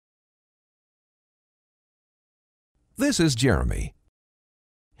This is Jeremy.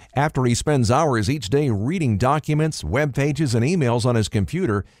 After he spends hours each day reading documents, web pages, and emails on his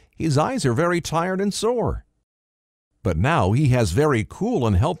computer, his eyes are very tired and sore. But now he has very cool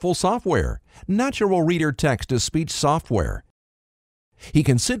and helpful software, NaturalReader text-to-speech software. He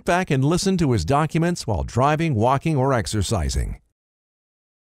can sit back and listen to his documents while driving, walking, or exercising.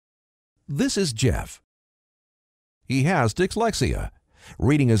 This is Jeff. He has dyslexia.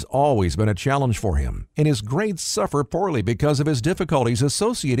 Reading has always been a challenge for him, and his grades suffer poorly because of his difficulties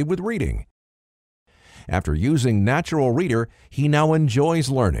associated with reading. After using NaturalReader, he now enjoys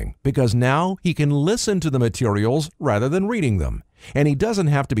learning because now he can listen to the materials rather than reading them, and he doesn't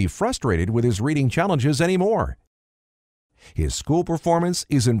have to be frustrated with his reading challenges anymore. His school performance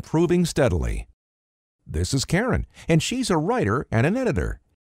is improving steadily. This is Karen, and she's a writer and an editor.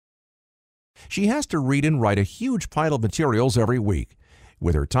 She has to read and write a huge pile of materials every week.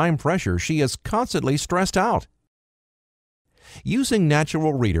 With her time pressure, she is constantly stressed out. Using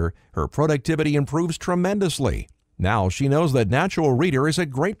NaturalReader, her productivity improves tremendously. Now she knows that NaturalReader is a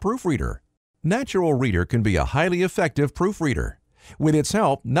great proofreader. NaturalReader can be a highly effective proofreader. With its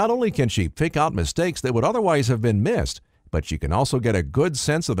help, not only can she pick out mistakes that would otherwise have been missed, but she can also get a good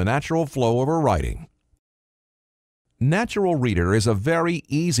sense of the natural flow of her writing. NaturalReader is a very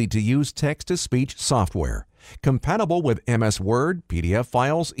easy-to-use text-to-speech software, compatible with MS Word, PDF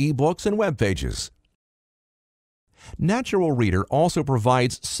files, ebooks, and web pages. NaturalReader also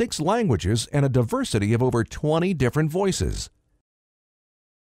provides 6 languages and a diversity of over 20 different voices.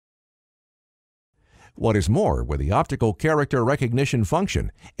 What is more, with the optical character recognition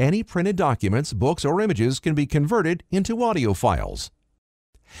function, any printed documents, books, or images can be converted into audio files.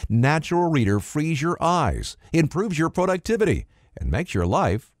 NaturalReader frees your eyes, improves your productivity, and makes your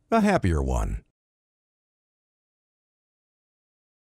life a happier one.